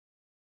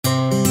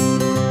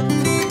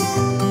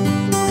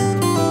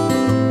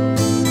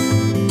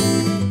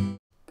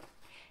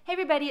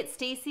everybody, it's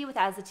Stacy with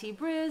As a Tea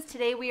Brews.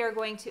 Today we are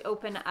going to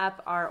open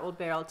up our Old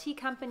Barrel Tea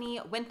Company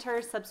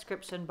winter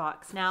subscription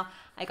box. Now,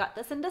 I got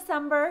this in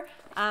December,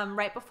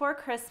 right before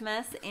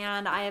Christmas,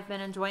 and I have been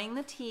enjoying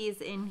the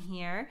teas in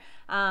here.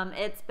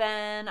 It's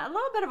been a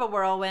little bit of a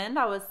whirlwind.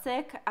 I was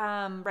sick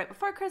right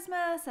before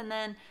Christmas, and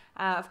then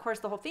of course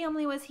the whole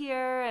family was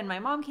here, and my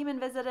mom came and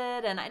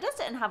visited, and I just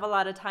didn't have a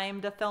lot of time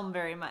to film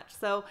very much.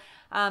 So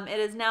it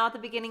is now at the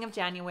beginning of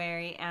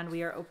January, and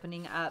we are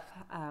opening up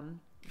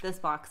this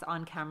box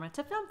on camera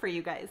to film for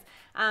you guys.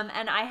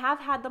 And I have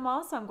had them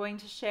all, so I'm going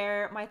to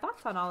share my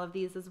thoughts on all of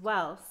these as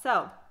well.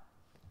 So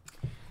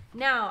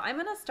now I'm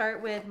going to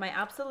start with my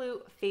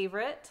absolute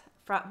favorite.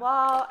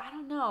 Well, I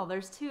don't know.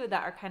 There's two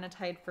that are kind of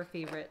tied for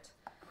favorite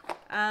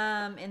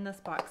in this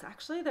box.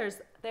 Actually,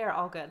 they're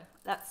all good.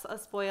 That's a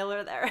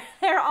spoiler there.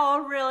 They're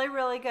all really,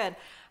 really good.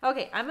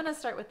 Okay, I'm going to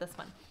start with this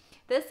one.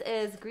 This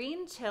is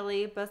green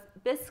chili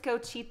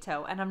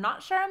bizcochito, and I'm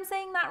not sure I'm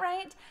saying that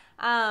right,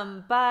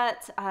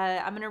 but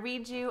I'm going to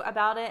read you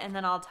about it, and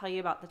then I'll tell you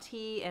about the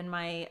tea and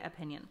my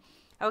opinion.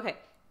 Okay,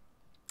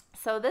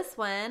 so this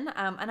one,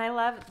 and I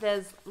love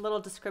those little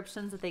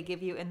descriptions that they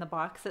give you in the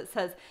box. It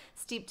says,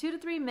 steep 2 to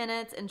 3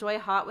 minutes, enjoy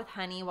hot with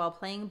honey while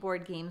playing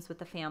board games with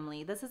the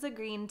family. This is a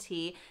green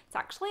tea. It's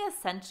actually a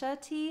sencha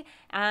tea,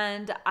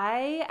 and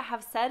I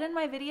have said in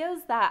my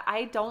videos that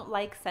I don't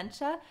like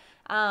sencha,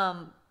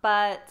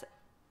 but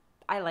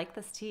I like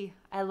this tea.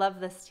 I love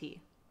this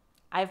tea.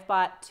 I've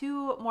bought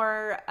 2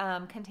 more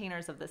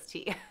containers of this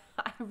tea.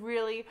 I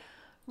really,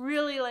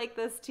 really like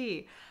this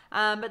tea.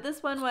 But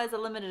this one was a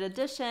limited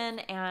edition,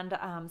 and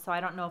so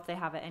I don't know if they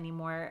have it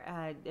anymore.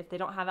 If they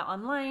don't have it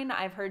online,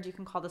 I've heard you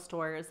can call the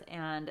stores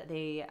and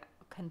they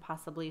can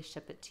possibly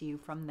ship it to you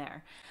from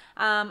there.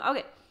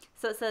 Okay,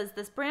 so it says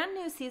this brand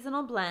new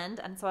seasonal blend,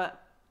 and so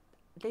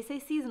they say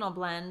seasonal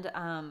blend.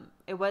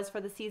 It was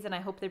for the season. I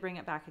hope they bring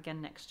it back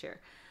again next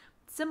year.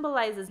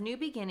 Symbolizes new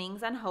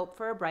beginnings and hope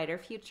for a brighter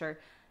future.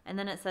 And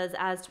then it says,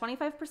 as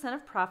 25%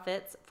 of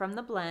profits from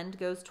the blend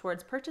goes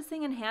towards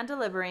purchasing and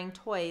hand-delivering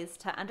toys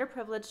to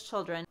underprivileged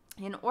children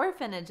in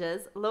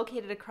orphanages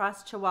located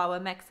across Chihuahua,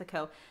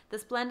 Mexico.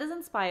 This blend is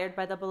inspired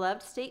by the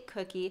beloved state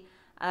cookie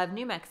of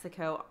New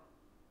Mexico,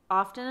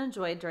 often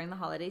enjoyed during the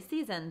holiday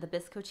season, the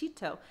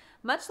bizcochito.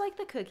 Much like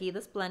the cookie,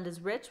 this blend is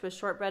rich with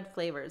shortbread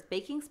flavors,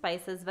 baking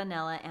spices,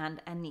 vanilla,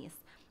 and anise.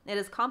 It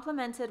is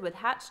complemented with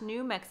Hatch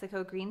New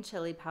Mexico green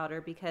chili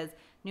powder because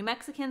New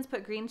Mexicans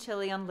put green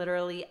chili on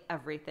literally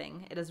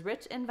everything. It is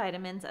rich in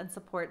vitamins and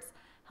supports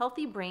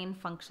healthy brain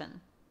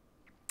function.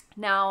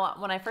 Now,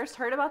 when I first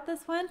heard about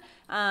this one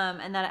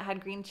and that it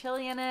had green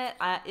chili in it,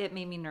 it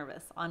made me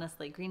nervous,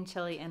 honestly, green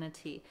chili in a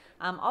tea.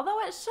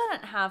 Although it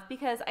shouldn't have,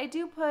 because I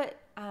do put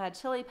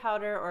chili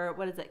powder, or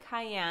what is it,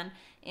 cayenne,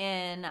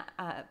 in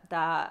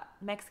the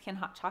Mexican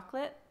hot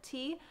chocolate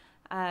tea.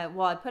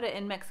 Well, I put it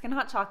in Mexican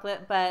hot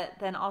chocolate, but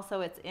then also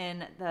it's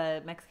in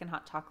the Mexican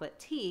hot chocolate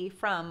tea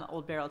from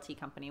Old Barrel Tea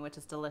Company, which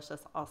is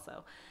delicious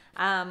also.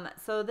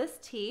 So this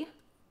tea,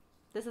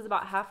 this is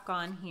about half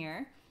gone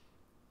here.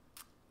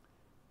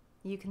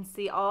 You can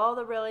see all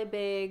the really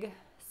big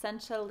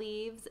sencha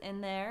leaves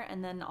in there,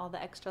 and then all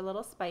the extra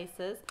little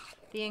spices.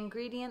 The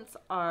ingredients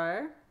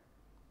are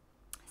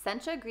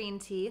sencha green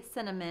tea,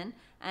 cinnamon,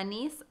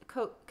 anise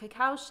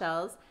cacao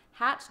shells,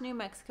 Hatch New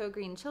Mexico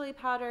green chili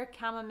powder,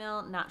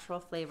 chamomile, natural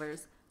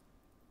flavors.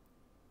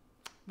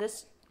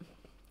 This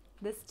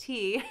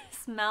tea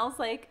smells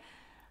like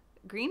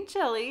green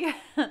chili.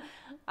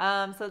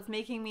 So it's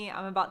making me,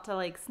 I'm about to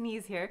like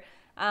sneeze here.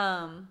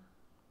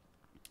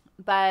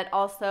 But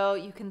also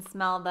you can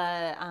smell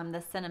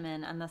the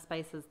cinnamon and the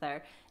spices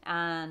there.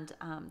 And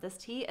this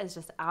tea is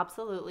just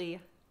absolutely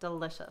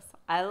delicious.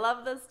 I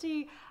love this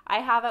tea. I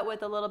have it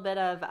with a little bit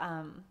of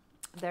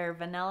their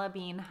vanilla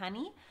bean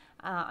honey.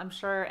 I'm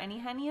sure any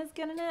honey is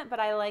good in it, but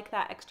I like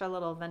that extra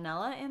little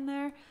vanilla in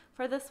there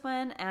for this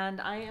one,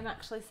 and I am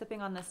actually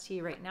sipping on this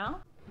tea right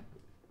now.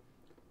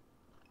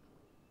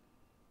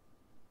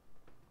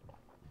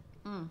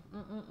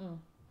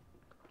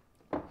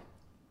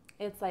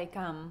 It's like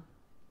a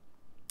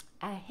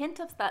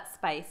hint of that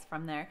spice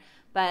from there,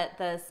 but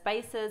the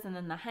spices and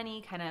then the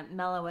honey kind of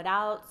mellow it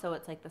out, so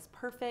it's like this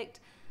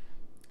perfect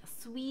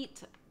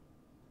sweet,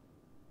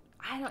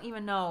 I don't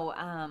even know,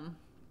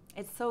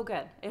 it's so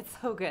good. It's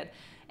so good.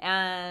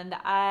 And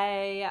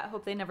I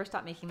hope they never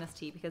stop making this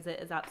tea because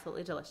it is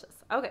absolutely delicious.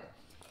 Okay,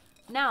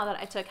 now that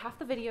I took half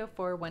the video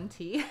for one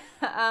tea,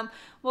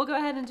 we'll go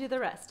ahead and do the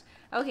rest.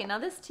 Okay, now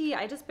this tea,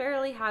 I just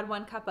barely had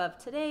 1 cup of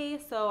today,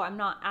 so I'm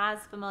not as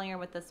familiar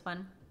with this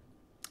one.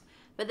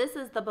 But this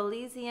is the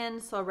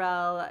Belizean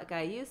Sorrel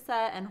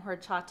Gayusa and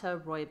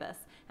Horchata Rooibos.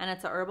 And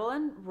it's a herbal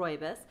and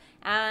rooibos.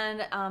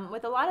 And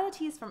with a lot of the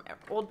teas from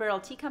Old Barrel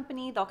Tea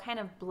Company, they'll kind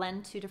of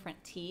blend 2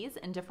 different teas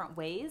in different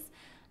ways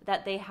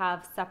that they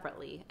have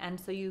separately. And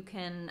so you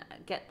can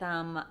get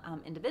them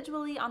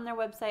individually on their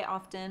website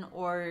often,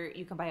 or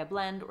you can buy a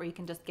blend, or you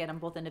can just get them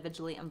both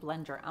individually and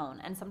blend your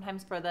own. And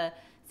sometimes for the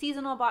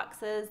seasonal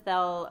boxes,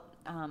 they'll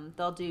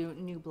they'll do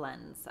new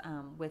blends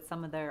with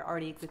some of their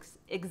already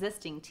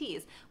existing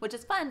teas, which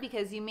is fun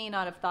because you may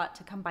not have thought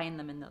to combine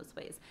them in those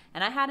ways.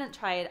 And I hadn't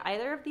tried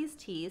either of these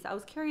teas. I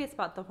was curious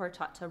about the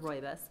horchata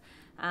rooibos,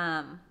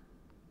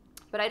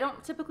 but I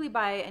don't typically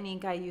buy any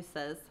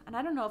guayusas, and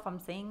I don't know if I'm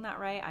saying that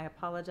right. I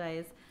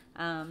apologize.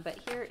 But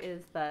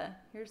here's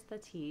the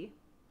tea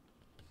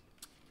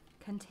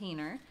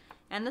container.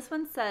 And this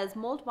one says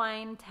mulled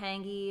wine,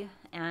 tangy,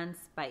 and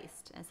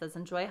spiced. It says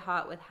enjoy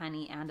hot with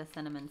honey and a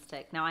cinnamon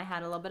stick. Now I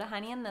had a little bit of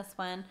honey in this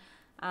one.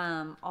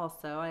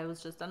 Also, I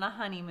was just in a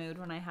honey mood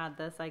when I had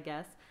this, I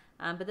guess.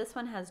 But this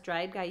one has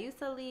dried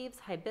guayusa leaves,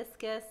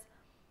 hibiscus,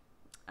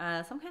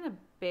 some kind of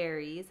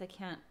berries.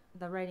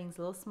 The writing's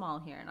a little small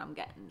here and I'm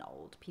getting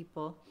old,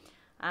 people.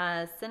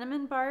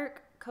 Cinnamon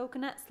bark,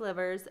 coconut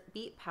slivers,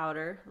 beet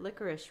powder,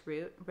 licorice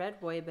root,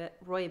 red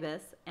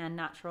rooibos, and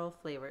natural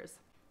flavors.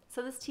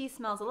 So this tea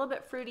smells a little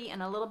bit fruity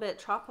and a little bit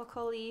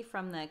tropical-y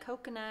from the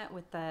coconut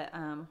with the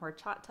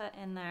horchata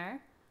in there.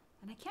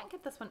 And I can't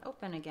get this one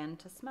open again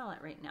to smell it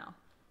right now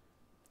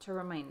to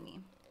remind me.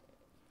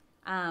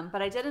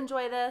 But I did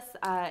enjoy this.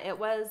 It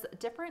was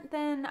different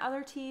than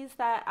other teas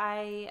that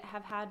I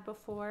have had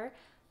before.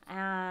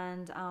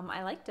 And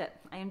I liked it.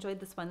 I enjoyed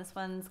this one. This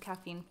one's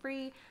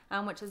caffeine-free,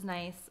 which is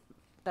nice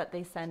that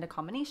they send a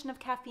combination of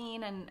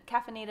caffeine and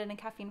caffeinated and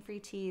caffeine-free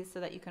teas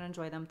so that you can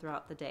enjoy them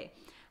throughout the day.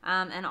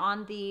 And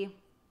on the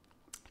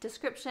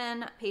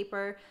description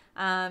paper,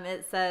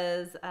 it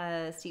says,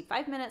 steep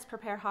 5 minutes,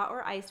 prepare hot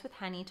or iced with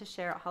honey to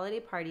share at holiday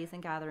parties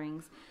and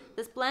gatherings.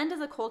 This blend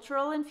is a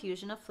cultural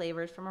infusion of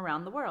flavors from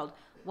around the world.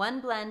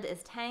 One blend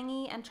is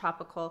tangy and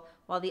tropical,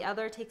 while the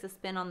other takes a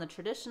spin on the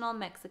traditional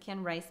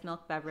Mexican rice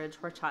milk beverage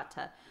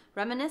horchata.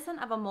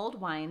 Reminiscent of a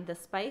mulled wine, the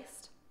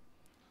spiced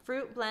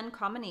fruit blend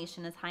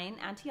combination is high in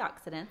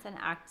antioxidants and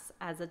acts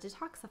as a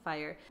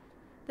detoxifier.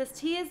 This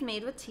tea is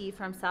made with tea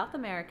from South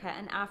America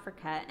and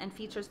Africa and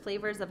features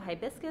flavors of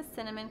hibiscus,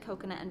 cinnamon,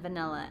 coconut, and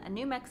vanilla. A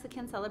New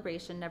Mexican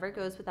celebration never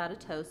goes without a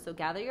toast, so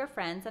gather your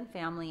friends and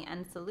family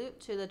and salute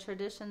to the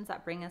traditions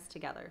that bring us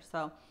together.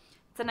 So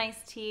it's a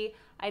nice tea.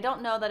 I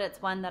don't know that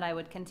it's one that I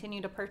would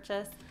continue to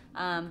purchase,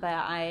 but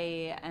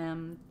I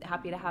am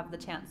happy to have the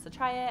chance to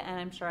try it, and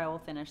I'm sure I will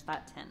finish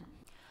that tin.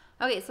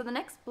 Okay, so the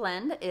next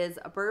blend is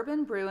a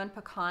bourbon brew and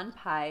pecan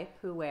pie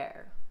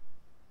pu'er.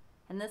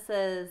 And this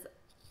is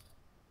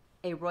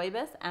a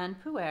rooibos and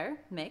pu'er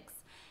mix,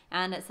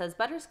 and it says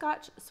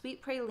butterscotch,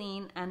 sweet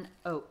praline, and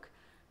oak.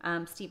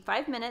 Steep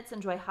 5 minutes,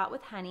 enjoy hot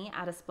with honey,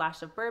 add a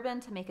splash of bourbon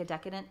to make a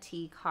decadent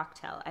tea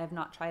cocktail. I have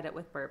not tried it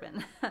with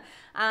bourbon.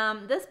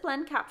 This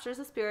blend captures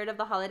the spirit of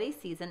the holiday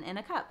season in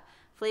a cup.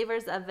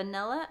 Flavors of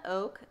vanilla,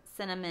 oak,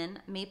 cinnamon,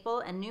 maple,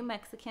 and New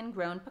Mexican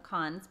grown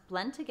pecans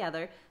blend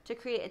together to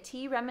create a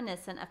tea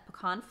reminiscent of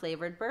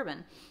pecan-flavored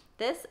bourbon.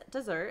 This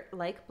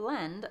dessert-like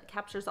blend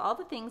captures all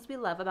the things we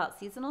love about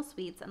seasonal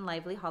sweets and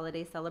lively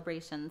holiday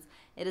celebrations.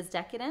 It is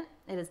decadent,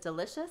 it is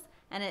delicious,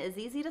 and it is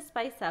easy to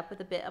spice up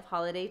with a bit of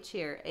holiday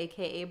cheer,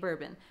 aka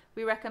bourbon.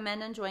 We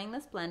recommend enjoying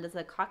this blend as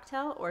a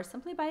cocktail or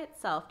simply by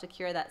itself to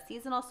cure that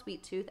seasonal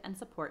sweet tooth and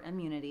support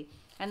immunity.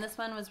 And this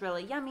one was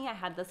really yummy. I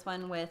had this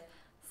one with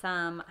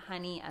some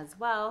honey as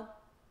well.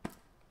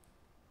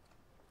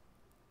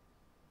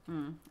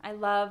 I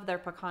love their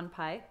pecan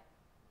pie.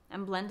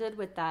 And blended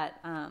with that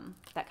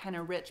that kind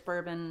of rich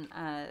bourbon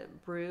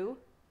brew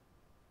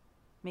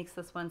makes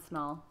this one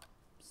smell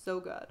so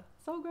good.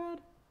 So good.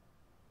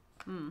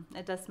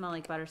 It does smell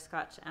like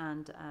butterscotch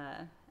and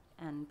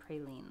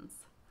pralines.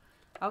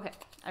 Okay,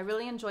 I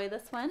really enjoy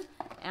this one.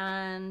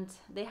 And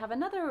they have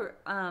another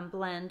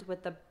blend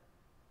with the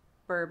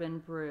bourbon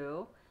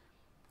brew.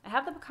 I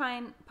have the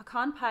pecan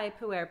pie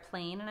pu'er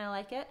plain and I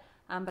like it,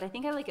 but I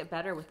think I like it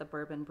better with the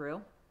bourbon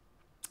brew.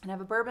 And I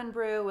have a bourbon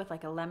brew with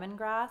like a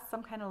lemongrass,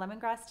 some kind of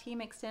lemongrass tea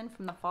mixed in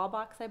from the fall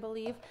box, I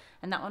believe.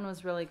 And that one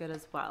was really good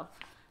as well.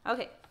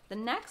 Okay, the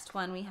next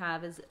one we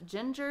have is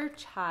ginger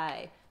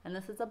chai. And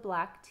this is a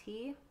black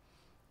tea.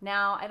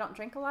 Now, I don't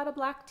drink a lot of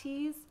black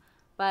teas,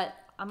 but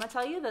I'm going to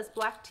tell you this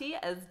black tea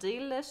is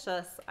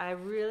delicious. I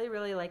really,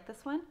 really like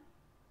this one.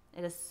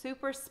 It is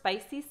super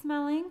spicy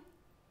smelling.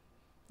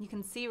 You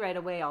can see right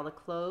away all the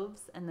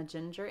cloves and the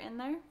ginger in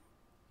there.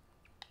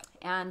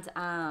 And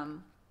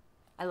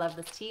I love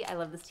this tea. I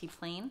love this tea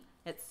plain.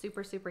 It's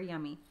super, super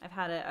yummy. I've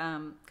had it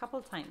a couple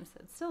of times.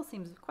 It still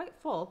seems quite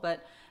full,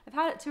 but I've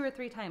had it 2 or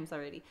 3 times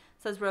already. It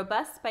says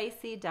robust,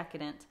 spicy,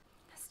 decadent.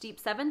 Steep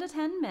 7 to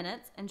 10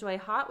 minutes. Enjoy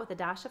hot with a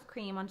dash of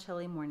cream on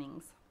chilly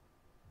mornings.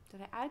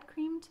 Did I add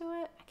cream to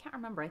it? I can't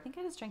remember. I think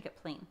I just drank it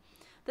plain.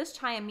 This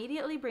chai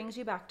immediately brings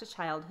you back to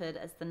childhood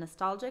as the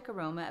nostalgic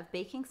aroma of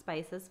baking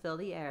spices fill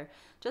the air,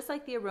 just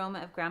like the aroma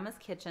of Grandma's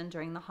kitchen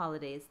during the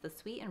holidays. The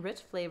sweet and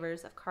rich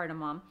flavors of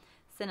cardamom,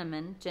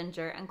 cinnamon,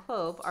 ginger, and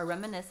clove are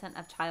reminiscent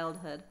of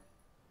childhood,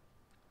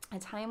 a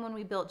time when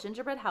we built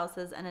gingerbread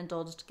houses and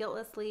indulged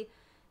guiltlessly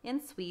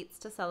in sweets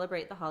to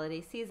celebrate the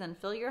holiday season.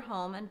 Fill your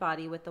home and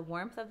body with the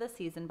warmth of the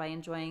season by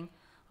enjoying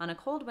on a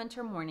cold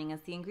winter morning,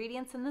 as the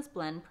ingredients in this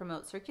blend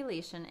promote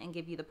circulation and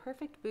give you the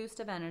perfect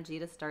boost of energy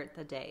to start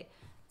the day.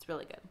 It's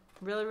really good.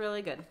 Really,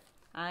 really good.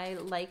 I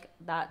like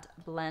that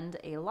blend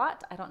a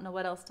lot. I don't know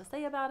what else to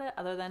say about it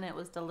other than it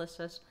was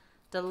delicious,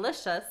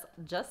 delicious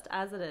just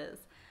as it is.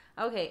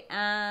 Okay,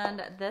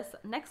 and this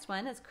next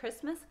one is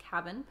Christmas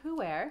Cabin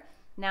Pu'er.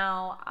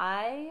 Now,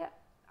 I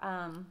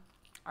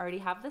already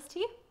have this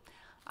tea.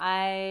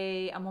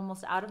 I am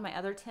almost out of my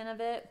other tin of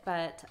it,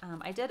 but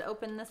I did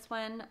open this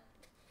one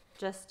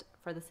just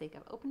for the sake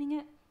of opening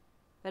it.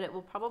 But it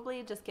will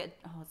probably just get,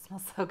 oh, it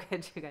smells so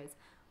good, you guys.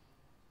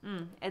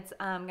 It's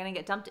gonna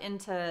get dumped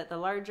into the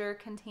larger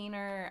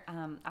container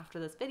after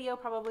this video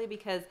probably,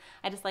 because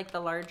I just like the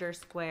larger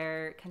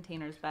square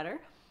containers better.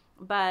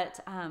 But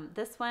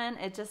this one,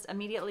 it just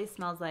immediately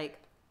smells like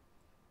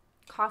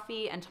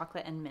coffee and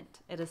chocolate and mint.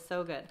 It is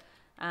so good.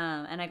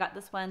 And I got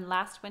this one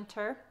last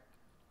winter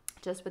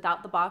just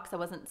without the box. I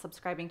wasn't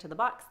subscribing to the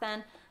box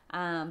then,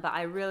 but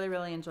I really,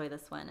 really enjoy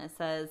this one. It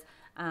says,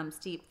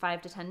 steep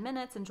 5 to 10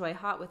 minutes, enjoy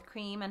hot with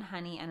cream and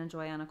honey, and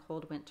enjoy on a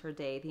cold winter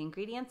day. The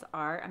ingredients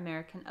are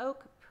American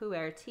oak,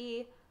 pu'er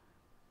tea,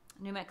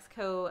 New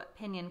Mexico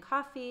pinyon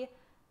coffee,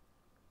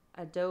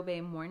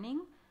 adobe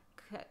morning,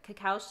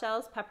 cacao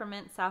shells,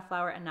 peppermint,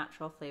 safflower, and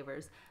natural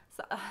flavors.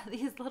 So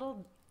these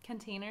little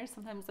containers,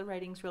 sometimes the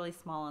writing's really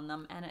small on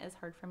them and it is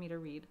hard for me to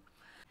read.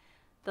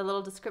 The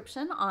little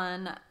description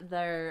on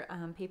their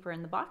paper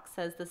in the box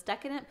says, this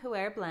decadent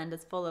pu'er blend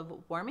is full of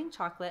warming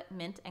chocolate,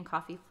 mint, and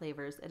coffee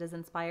flavors. It is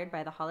inspired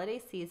by the holiday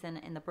season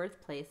in the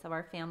birthplace of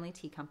our family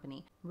tea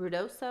company,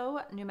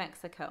 Ruidoso, New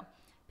Mexico.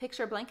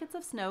 Picture blankets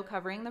of snow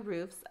covering the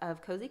roofs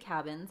of cozy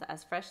cabins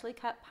as freshly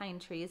cut pine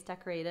trees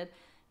decorated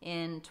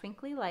in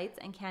twinkly lights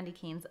and candy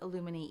canes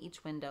illuminate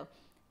each window.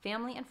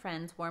 Family and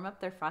friends warm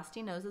up their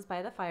frosty noses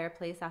by the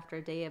fireplace after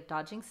a day of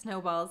dodging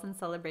snowballs and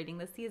celebrating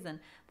the season.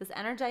 This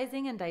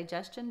energizing and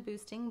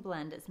digestion-boosting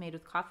blend is made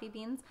with coffee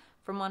beans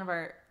from one of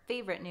our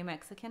favorite New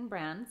Mexican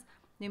brands,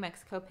 New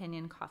Mexico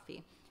Pinyon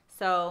Coffee.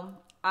 So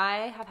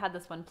I have had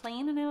this one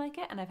plain and I like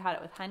it, and I've had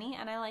it with honey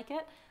and I like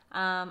it.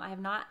 I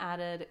have not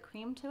added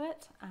cream to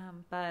it,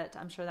 but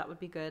I'm sure that would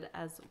be good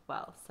as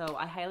well. So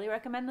I highly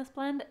recommend this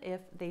blend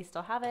if they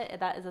still have it.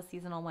 That is a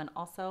seasonal one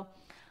also.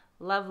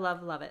 Love,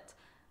 love, love it.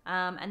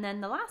 And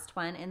then the last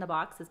one in the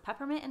box is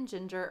peppermint and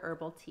ginger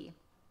herbal tea.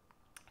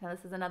 Now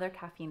this is another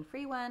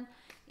caffeine-free one,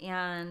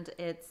 and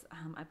it's,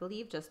 I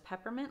believe, just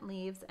peppermint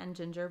leaves and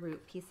ginger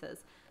root pieces.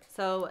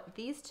 So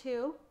these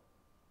two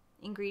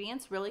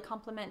ingredients really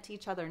complement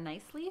each other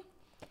nicely,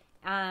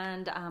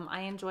 and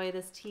I enjoy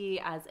this tea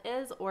as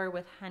is or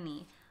with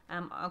honey.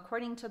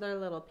 According to their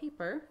little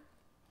paper,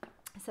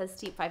 it says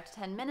steep 5 to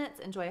 10 minutes,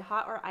 enjoy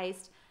hot or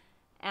iced,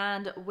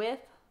 and with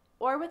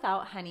or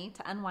without honey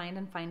to unwind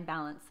and find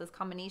balance. This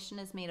combination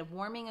is made of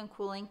warming and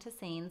cooling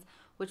tisanes,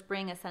 which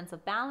bring a sense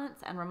of balance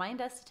and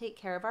remind us to take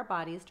care of our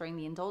bodies during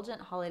the indulgent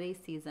holiday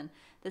season.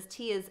 This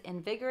tea is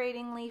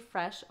invigoratingly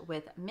fresh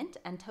with mint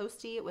and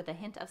toasty with a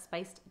hint of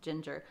spiced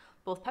ginger.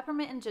 Both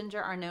peppermint and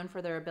ginger are known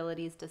for their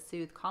abilities to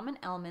soothe common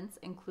ailments,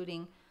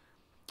 including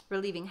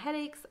relieving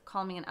headaches,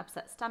 calming an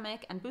upset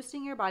stomach, and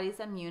boosting your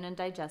body's immune and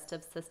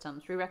digestive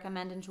systems. We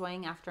recommend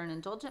enjoying after an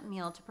indulgent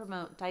meal to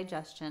promote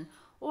digestion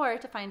or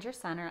to find your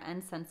center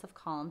and sense of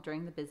calm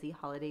during the busy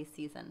holiday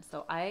season.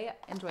 So I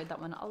enjoyed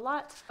that one a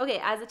lot. Okay,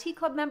 as a tea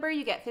club member,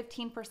 you get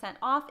 15%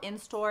 off in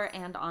store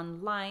and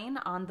online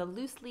on the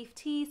loose leaf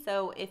tea.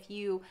 So if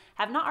you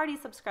have not already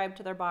subscribed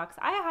to their box,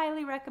 I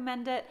highly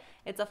recommend it.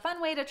 It's a fun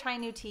way to try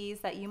new teas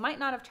that you might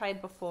not have tried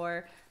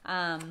before.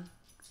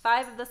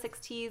 5 of the 6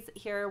 teas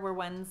here were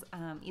ones,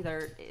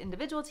 either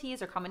individual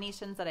teas or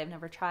combinations that I've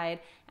never tried,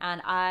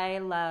 and I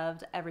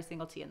loved every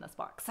single tea in this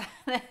box.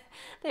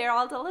 They are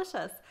all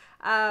delicious.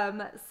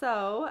 I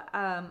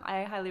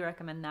highly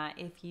recommend that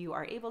if you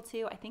are able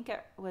to. I think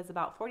it was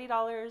about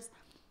 $40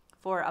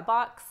 for a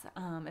box,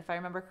 if I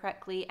remember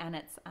correctly, and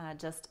it's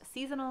just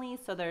seasonally.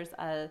 So there's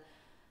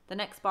the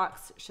next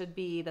box should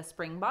be the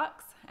spring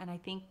box, and I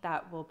think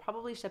that will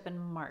probably ship in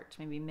March,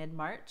 maybe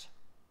mid-March.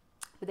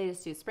 But they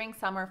just do spring,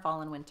 summer, fall,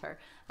 and winter.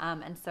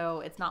 And so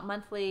it's not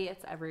monthly,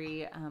 it's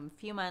every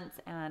few months,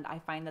 and I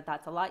find that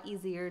that's a lot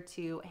easier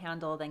to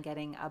handle than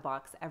getting a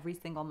box every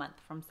single month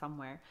from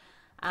somewhere.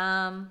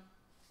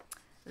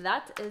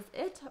 That is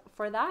it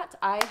for that.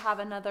 I have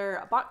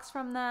another box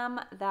from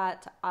them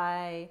that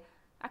I'm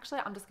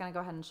just gonna go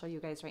ahead and show you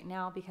guys right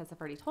now because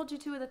I've already told you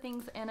 2 of the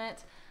things in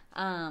it.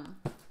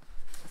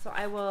 So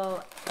I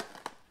will,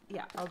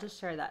 yeah, I'll just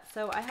share that.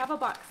 So I have a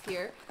box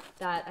here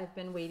that I've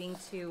been waiting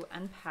to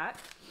unpack.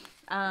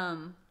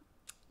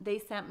 They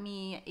sent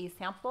me a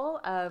sample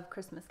of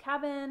Christmas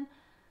Cabin,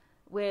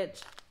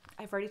 which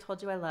I've already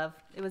told you I love.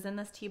 It was in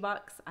this tea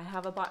box. I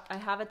have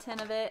a tin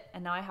of it,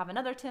 and now I have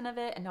another tin of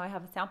it, and now I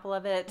have a sample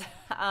of it.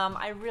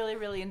 I really,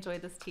 really enjoy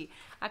this tea.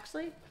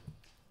 Actually,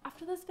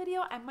 after this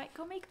video, I might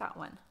go make that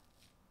one.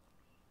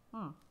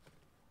 I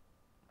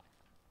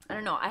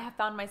don't know. I have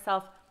found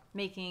myself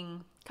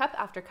making cup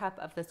after cup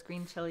of this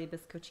green chili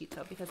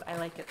bizcochito because I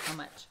like it so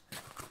much.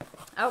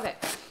 Okay,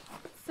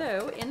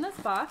 so in this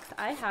box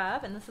I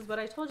have, and this is what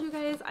I told you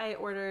guys, I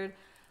ordered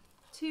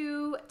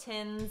 2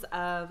 tins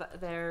of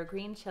their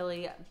green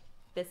chili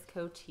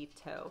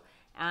bizcochito,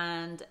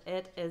 and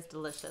it is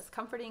delicious.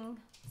 Comforting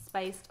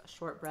spiced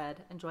shortbread.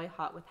 Enjoy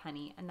hot with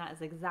honey, and that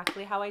is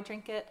exactly how I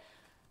drink it.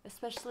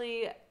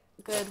 Especially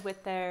good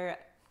with their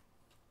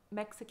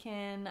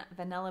Mexican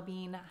vanilla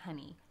bean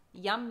honey.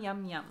 Yum,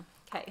 yum, yum.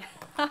 Okay,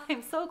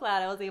 I'm so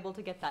glad I was able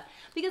to get that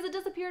because it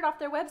disappeared off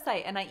their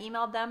website, and I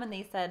emailed them and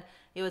they said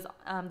it was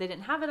they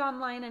didn't have it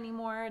online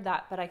anymore,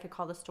 but I could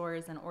call the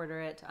stores and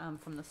order it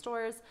from the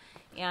stores,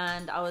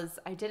 and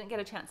I didn't get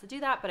a chance to do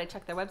that, but I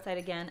checked their website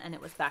again and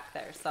it was back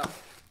there, so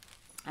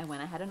I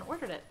went ahead and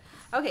ordered it.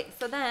 Okay,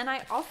 so then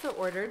I also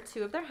ordered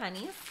 2 of their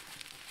honeys.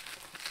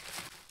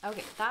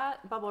 Okay,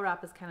 that bubble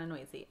wrap is kind of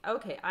noisy.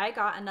 Okay, I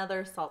got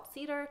another salt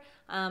cedar.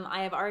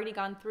 I have already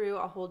gone through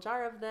a whole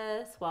jar of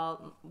this,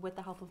 well, with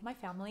the help of my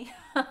family.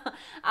 And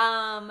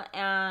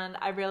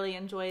I really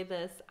enjoy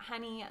this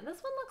honey.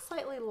 This one looks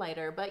slightly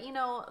lighter, but you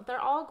know,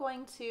 they're all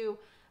going to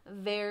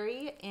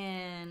vary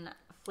in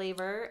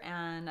flavor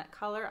and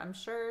color, I'm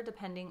sure,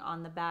 depending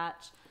on the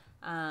batch.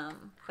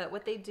 But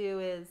what they do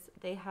is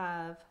they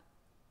have,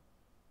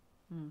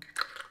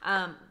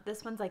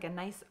 this one's like a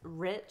nice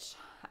rich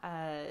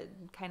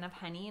kind of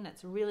honey, and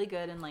it's really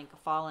good in like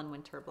fall and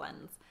winter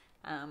blends.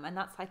 And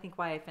that's, I think,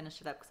 why I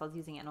finished it up, because I was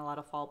using it in a lot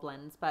of fall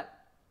blends. But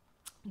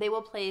they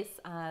will place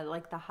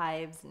like the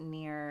hives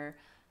near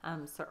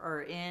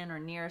or in or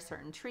near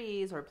certain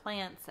trees or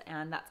plants,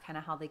 and that's kind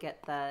of how they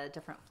get the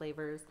different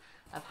flavors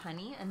of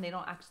honey. And they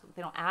don't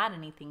add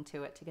anything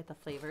to it to get the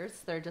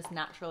flavors. They're just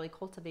naturally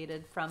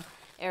cultivated from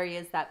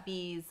areas that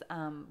bees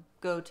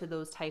go to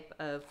those type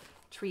of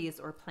trees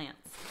or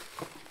plants.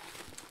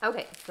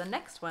 Okay, so the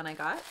next one I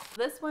got.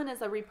 This one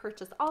is a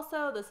repurchase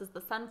also. This is the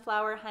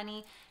sunflower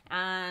honey,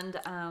 and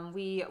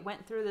we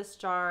went through this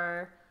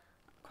jar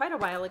quite a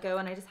while ago,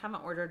 and I just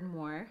haven't ordered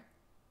more.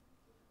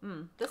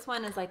 This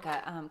one is like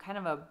a kind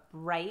of a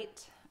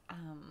bright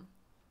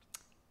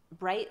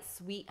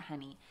sweet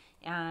honey,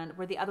 and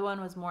where the other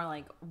one was more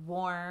like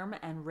warm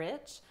and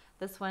rich,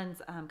 this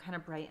one's kind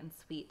of bright and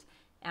sweet.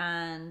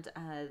 And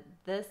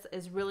this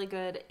is really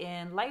good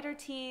in lighter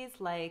teas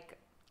like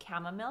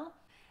chamomile.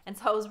 And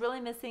so I was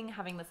really missing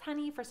having this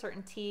honey for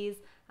certain teas,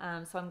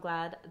 so I'm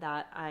glad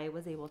that I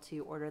was able to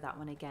order that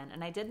one again.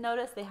 And I did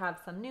notice they have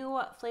some new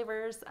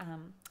flavors,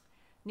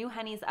 new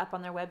honeys up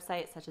on their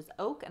website, such as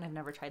oak, and I've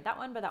never tried that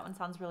one, but that one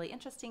sounds really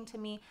interesting to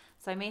me,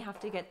 so I may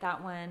have to get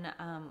that one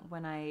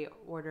when I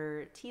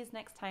order teas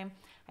next time.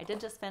 I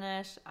did just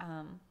finish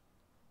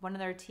one of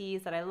their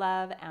teas that I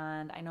love,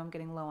 and I know I'm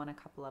getting low on a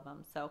couple of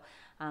them. So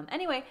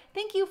anyway,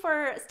 thank you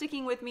for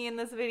sticking with me in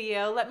this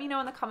video. Let me know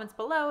in the comments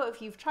below if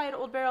you've tried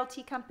Old Barrel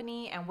Tea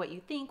Company and what you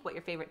think, what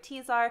your favorite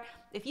teas are.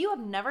 If you have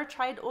never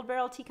tried Old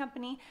Barrel Tea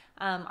Company,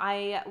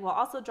 I will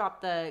also drop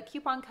the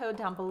coupon code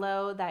down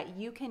below that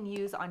you can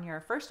use on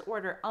your first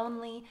order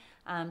only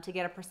to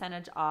get a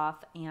percentage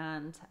off.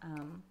 And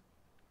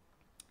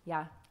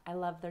yeah, I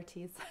love their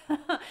teas.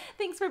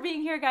 Thanks for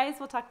being here, guys.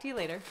 We'll talk to you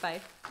later. Bye.